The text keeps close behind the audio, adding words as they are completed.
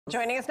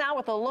Joining us now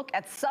with a look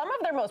at some of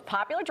their most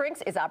popular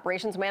drinks is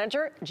Operations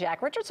Manager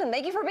Jack Richardson.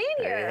 Thank you for being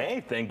here.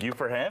 Hey, thank you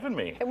for having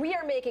me. And we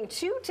are making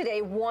two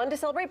today, one to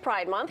celebrate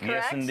Pride Month,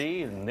 correct? Yes,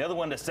 indeed. And the other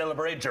one to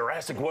celebrate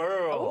Jurassic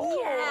World. Oh,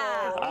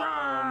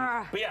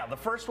 yeah. But yeah, the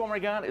first one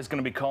we got is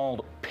going to be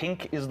called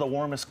Pink is the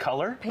Warmest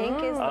Color. Pink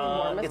is the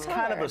warmest It's color.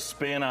 kind of a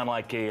spin on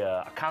like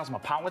a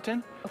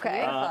cosmopolitan.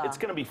 Okay. It's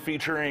going to be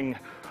featuring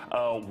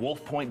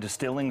Wolf Point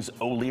Distilling's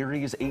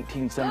O'Leary's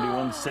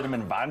 1871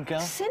 cinnamon vodka.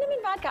 Cinnamon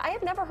vodka. I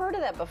have never heard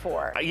of that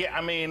before. Yeah,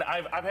 I mean,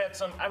 I've had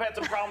some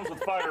problems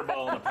with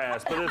Fireball in the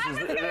past, but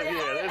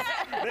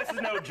this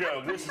is no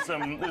joke. This is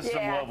some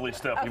lovely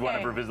stuff. You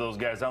want to visit those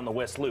guys on the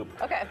West Loop.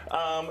 Okay.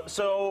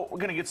 So we're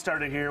gonna get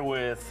started here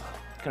with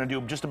gonna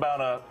do just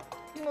about a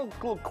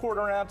little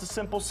quarter ounce of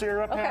simple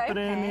syrup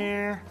happening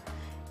here.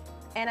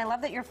 And I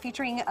love that you're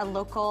featuring a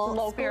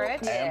local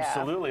spirit. Yeah.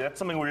 Absolutely, that's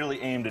something we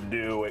really aim to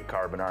do at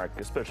Carbon Arc,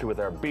 especially with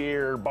our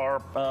beer bar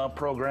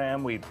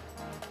program. We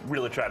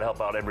really try to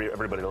help out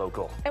everybody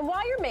local. And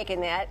while you're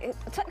making that,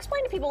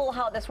 explain to people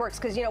how this works,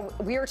 because, you know,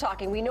 we were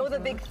talking, we know the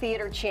big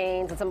theater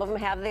chains, and some of them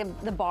have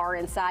the bar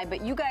inside,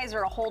 but you guys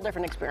are a whole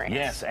different experience.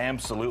 Yes,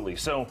 absolutely.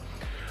 So,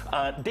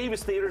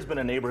 Davis Theater's been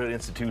a neighborhood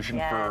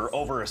institution for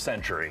over a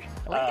century.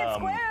 Lincoln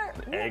Square.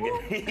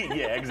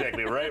 Yeah,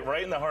 exactly.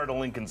 Right in the heart of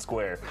Lincoln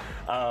Square.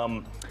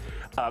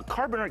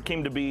 Carbon Arc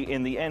came to be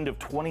in the end of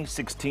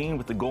 2016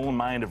 with the goal in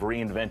mind of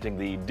reinventing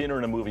the dinner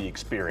and a movie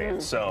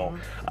experience. So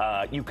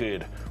you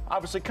could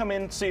obviously come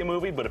in, see a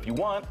movie, but if you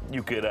want,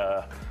 you could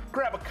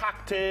grab a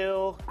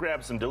cocktail,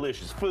 grab some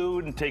delicious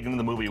food, and take it to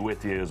the movie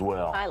with you as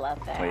well. I love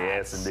that.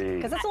 Yes, indeed.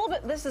 Because it's a little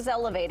bit, this is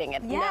elevating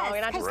it. Yes, No,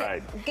 you're not just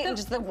getting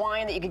just the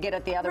wine that you could get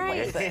at the other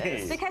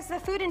places. Because the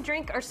food and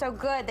drink are so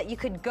good that you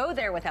could go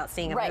there without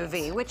seeing a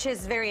movie, which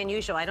is very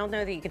unusual. I don't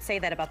know that you could say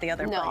that about the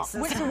other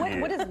places. What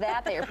is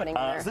that you're putting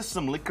in there? This is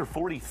some Liquor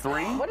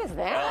 43. What is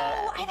that?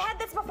 Oh, I've had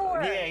this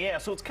before. Yeah.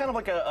 So it's kind of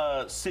like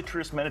a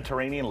citrus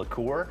Mediterranean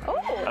liqueur.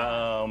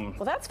 Oh.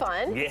 Well, that's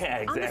fun. Yeah,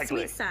 exactly. On the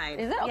sweet side.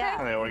 Is it? Okay. Yeah.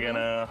 And then we're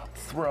gonna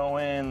throw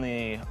in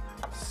the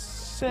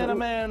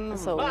cinnamon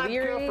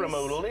vodka from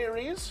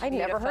O'Leary's. I've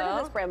never heard of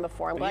this brand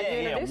before. I'm glad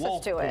you introduced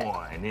us to it.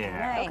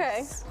 Yeah. Nice.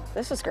 Okay.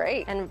 This is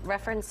great. And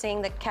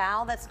referencing the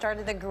cow that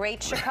started the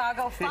Great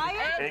Chicago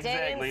Fire.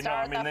 Exactly. No,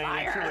 I mean,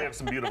 they truly have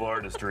some beautiful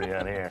artistry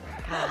on here.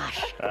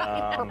 Gosh.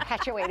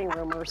 Perpetuating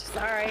rumors.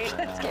 Sorry.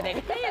 Just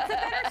kidding. Hey, it's a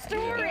better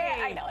story.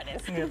 Yeah, I know it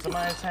is. Get some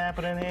ice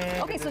happening here.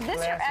 Okay, so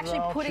this you're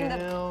actually putting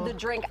the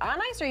drink on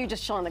ice, or are you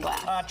just chilling the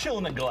glass? Chill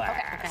in the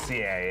glass.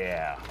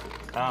 Yeah.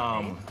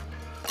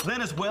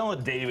 Then as well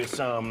at Davis,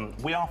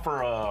 we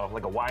offer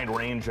like a wide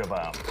range of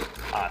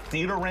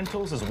theater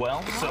rentals as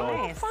well.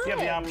 So you have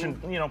the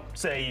option,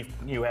 say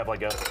you have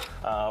like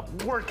a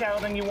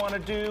workout and you want to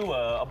do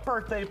a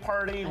birthday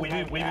party. We've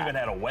even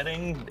had a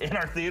wedding in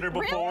our theater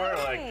before.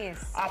 Really? Like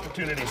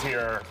opportunities here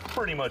are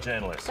pretty much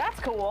endless. That's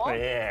cool.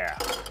 Yeah.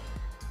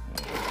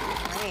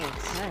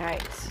 Nice. All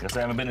right. Guess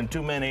I haven't been in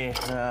too many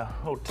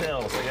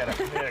hotels. I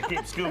gotta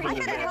keep scooping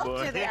this bad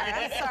boy. You there.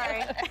 I'm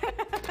sorry.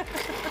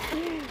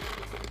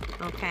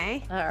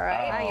 Okay. All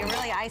right. Wow, you're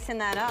really icing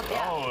that up.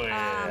 Oh,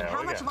 yeah.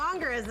 How much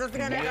longer is this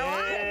going to go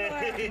on?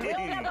 We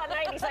only have about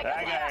 90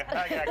 seconds left.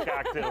 I got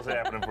cocktails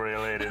happening for you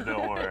ladies,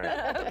 don't worry.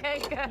 Okay,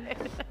 good.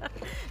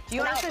 Do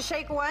you want us to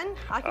shake one?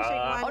 I can shake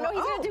one. Oh, no,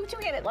 he's going to do two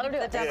in it. Let him do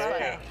it.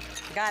 Okay.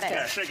 Got it.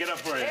 Yeah, shake it up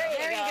for you.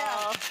 There you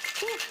go.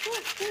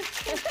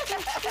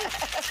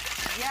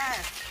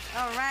 Yes.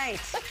 All right.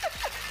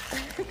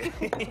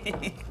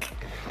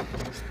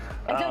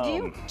 And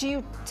so do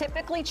you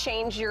typically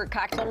change your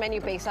cocktail menu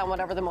based on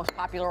whatever the most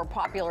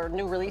popular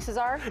new releases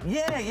are?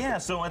 Yeah.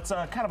 So it's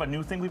kind of a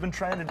new thing we've been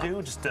trying to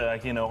do, just to,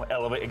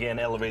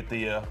 elevate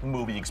the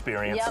movie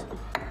experience. Yep.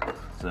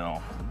 So,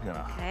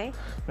 now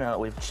that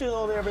we've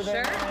chilled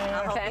everything. Sure.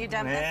 I'll help you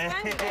dump this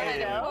one. There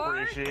you go.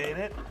 Appreciate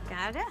it.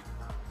 Got it.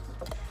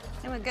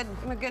 I'm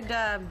a good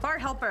bar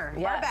helper.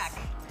 Yes. Bar back.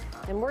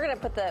 And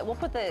we'll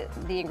put the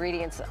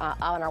ingredients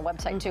on our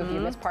website too. If you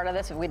missed part of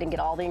this, if we didn't get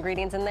all the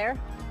ingredients in there,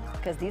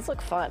 because these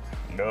look fun.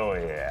 Oh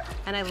yeah.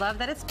 And I love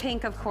that it's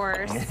pink, of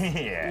course.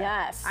 Yeah.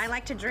 Yes. I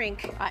like to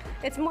drink.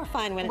 It's more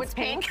fun when it's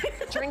pink.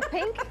 Drink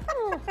pink.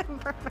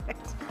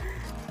 Perfect.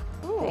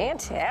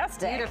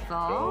 Fantastic. Beautiful.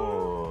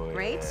 Oh,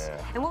 Great.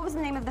 yeah. And what was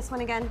the name of this one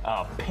again?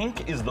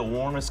 Pink is the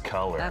warmest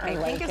color. Okay,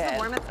 like pink is the it.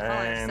 warmest color.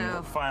 And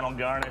So final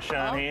garnish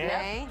on here.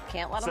 okay.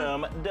 Can't let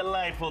them. Some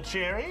delightful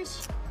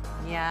cherries.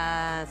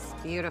 Yes,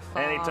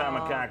 beautiful. Anytime a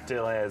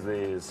cocktail has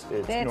these,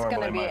 it's normally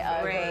going to be my a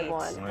favorite. good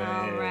one.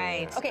 All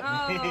right. Okay.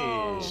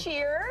 Oh.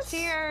 Cheers.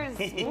 Cheers.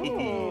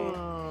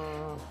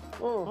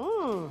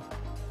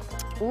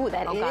 Ooh,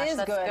 that is gosh,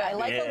 that's good. good. I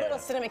like the Yeah. little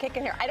cinnamon kick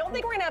in here. I don't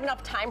think we're gonna have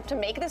enough time to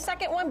make the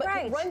second one, but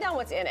run down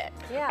what's in it.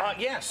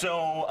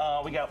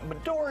 So we got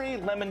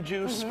Midori, lemon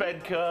juice,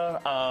 Svedka,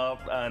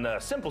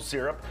 and simple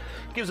syrup.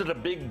 Gives it a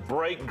big,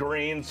 bright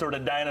green, sort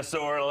of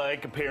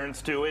dinosaur-like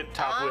appearance to it,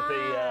 topped with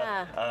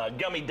a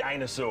gummy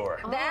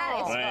dinosaur. That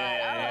is fun.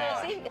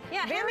 Yeah. Oh, see,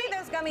 Yeah, hand me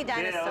those gummy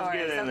dinosaurs. let's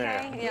get in there.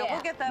 Okay. Yeah,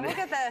 we'll get the.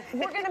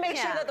 We're going to make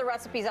sure that the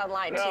recipe's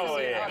online, too. Oh, so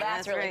yeah.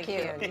 that's really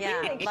cute.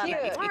 Yeah, love Cute.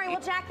 it. All right, well,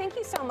 Jack, thank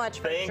you so much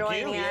for Thank you,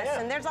 joining us. yeah.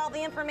 And there's all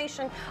the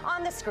information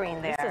on the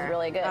screen there. This is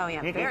really good. Oh,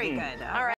 yeah, very good. All right.